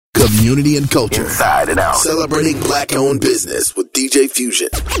community and culture. Inside and out. Celebrating Black-owned business with DJ Fusion.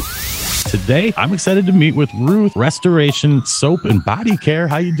 Today, I'm excited to meet with Ruth, Restoration Soap and Body Care.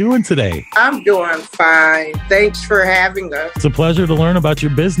 How you doing today? I'm doing fine. Thanks for having us. It's a pleasure to learn about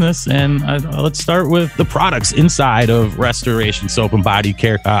your business. And let's start with the products inside of Restoration Soap and Body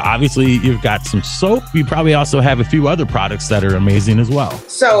Care. Obviously, you've got some soap. You probably also have a few other products that are amazing as well.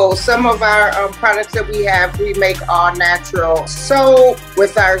 So some of our products that we have, we make all natural soap.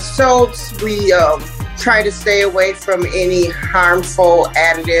 With our soaps, we try to stay away from any harmful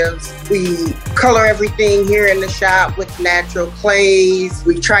additives. We color everything here in the shop with natural clays.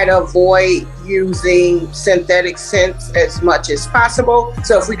 We try to avoid using synthetic scents as much as possible.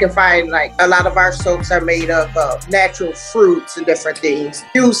 So if we can find, like, a lot of our soaps are made of natural fruits and different things,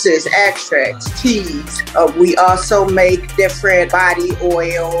 juices, extracts, teas. We also make different body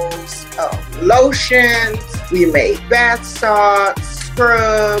oils, lotions. We make bath salts,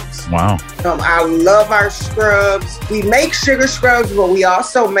 scrubs. Wow. I love our scrubs. We make sugar scrubs, but we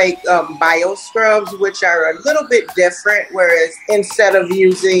also make bio scrubs, which are a little bit different. Whereas instead of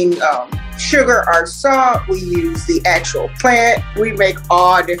using sugar or salt, we use the actual plant. We make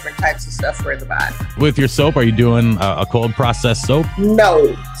all different types of stuff for the body. With your soap, are you doing a cold processed soap?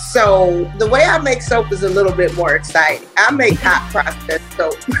 No. So the way I make soap is a little bit more exciting. I make hot processed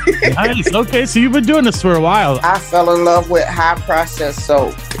soap. Nice. Okay, so you've been doing this for a while. I fell in love with hot processed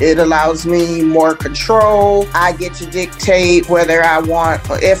soap. It allows me more control. I get to dictate whether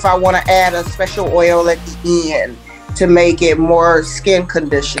if I want to add a special oil at the end to make it more skin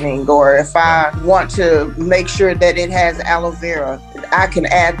conditioning, or if I want to make sure that it has aloe vera, I can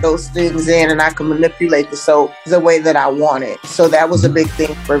add those things in and I can manipulate the soap the way that I want it. So that was a big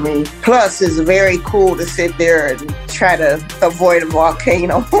thing for me. Plus, it's very cool to sit there and try to avoid a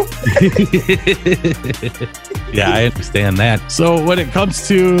volcano. Yeah, I understand that. So when it comes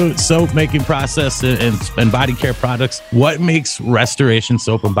to soap making process and body care products, what makes Restoration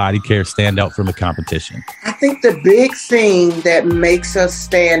Soap and Body Care stand out from the competition? I think the big thing that makes us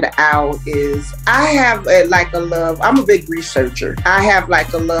stand out is I have a love. I'm a big researcher. I have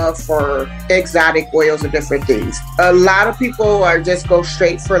a love for exotic oils and different things. A lot of people just go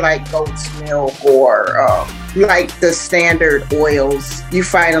straight for goat's milk or the standard oils. You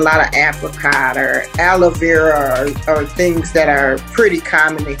find a lot of apricot or aloe vera or things that are pretty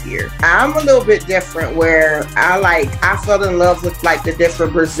common to hear. I'm a little bit different where I fell in love with the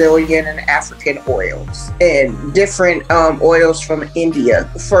different Brazilian and African oils and different oils from India.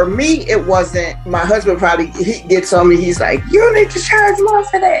 For me, it wasn't, my husband he gets on me, he's like, you don't need to charge more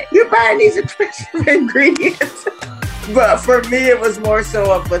for that. You're buying these expensive ingredients. But for me, it was more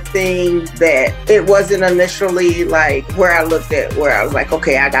so of a thing that it wasn't initially where I looked at where I was like,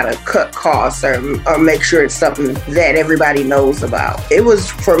 okay, I got to cut costs or make sure it's something that everybody knows about.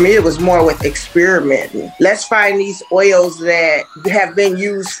 For me, it was more with experimenting. Let's find these oils that have been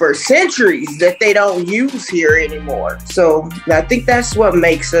used for centuries that they don't use here anymore. So I think that's what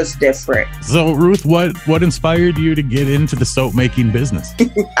makes us different. So Ruth, what inspired you to get into the soap making business?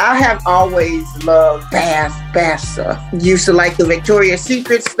 I have always loved bath stuff. Used to like the Victoria's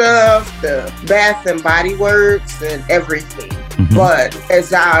Secret stuff, the Bath and Body Works and everything. Mm-hmm. But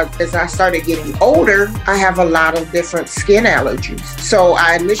as I started getting older, I have a lot of different skin allergies. So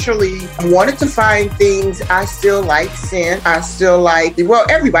I initially wanted to find things. I still like scent. I still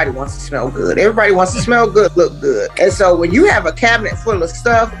everybody wants to smell good. Everybody wants to smell good, look good. And so when you have a cabinet full of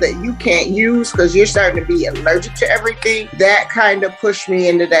stuff that you can't use because you're starting to be allergic to everything, that kind of pushed me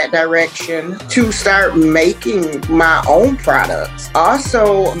into that direction to start making my own products.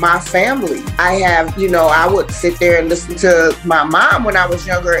 Also, my family. I would sit there and listen to my mom when I was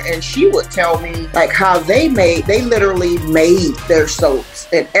younger, and she would tell me how they literally made their soaps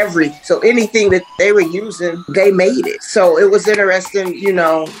and everything. So anything that they were using, they made it. So it was interesting,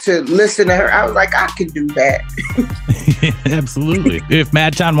 to listen to her. I was like, I can do that. Absolutely. If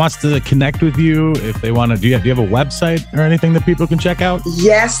Mad John wants to connect with you, if they want to, do you have a website or anything that people can check out?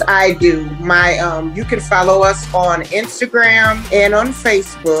 Yes, I do. You can follow us on Instagram and on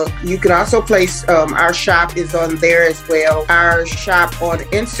Facebook. You can also place, our shop is on there as well. Our shop on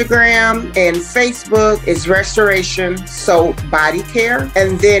Instagram and Facebook is Restoration Soap Body Care.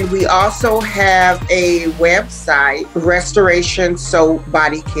 And then we also have a website,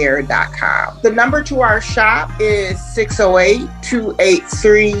 restorationsoapbodycare.com. The number to our shop is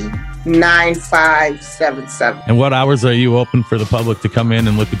 608-283-9577. And what hours are you open for the public to come in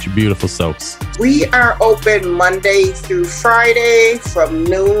and look at your beautiful soaps? We are open Monday through Friday from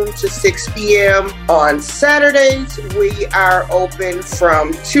noon to 6 p.m. On Saturdays, we are open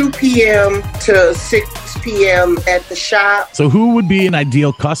from 2 p.m. to 6 6 p.m. at the shop. So who would be an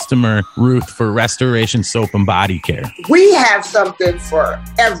ideal customer, Ruth, for Restoration Soap and Body Care? We have something for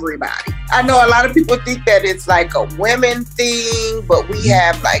everybody. I know a lot of people think that it's like a women thing, but we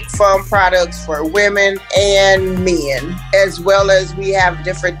have like fun products for women and men, as well as we have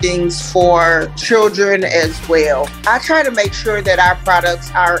different things for children as well. I try to make sure that our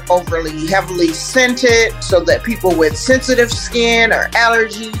products are overly heavily scented so that people with sensitive skin or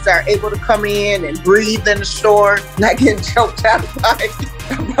allergies are able to come in and breathe in the store, not getting choked out by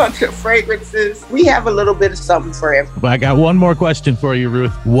a bunch of fragrances. We have a little bit of something for everyone. I got one more question for you,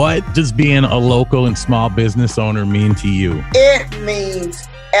 Ruth. What does being a local and small business owner mean to you? It means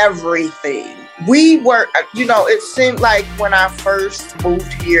everything. We were, it seemed like when I first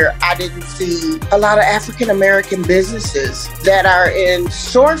moved here, I didn't see a lot of African-American businesses that are in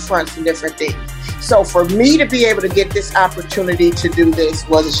storefronts and different things. So for me to be able to get this opportunity to do this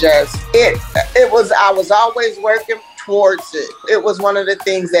was just, I was always working towards it. It was one of the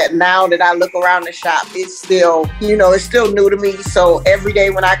things that now that I look around the shop, it's still new to me. So every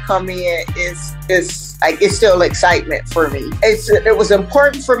day when I come in, it's still excitement for me. It was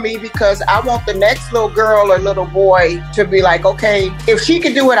important for me because I want the next little girl or little boy to be like, okay, if she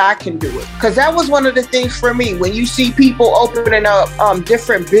can do it, I can do it. Because that was one of the things for me. When you see people opening up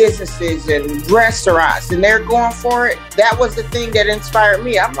different businesses and restaurants and they're going for it, that was the thing that inspired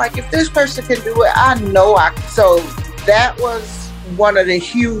me. I'm like, if this person can do it, I know I can. So that was one of the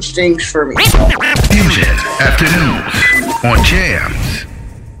huge things for me. Fusion Afternoons on Jam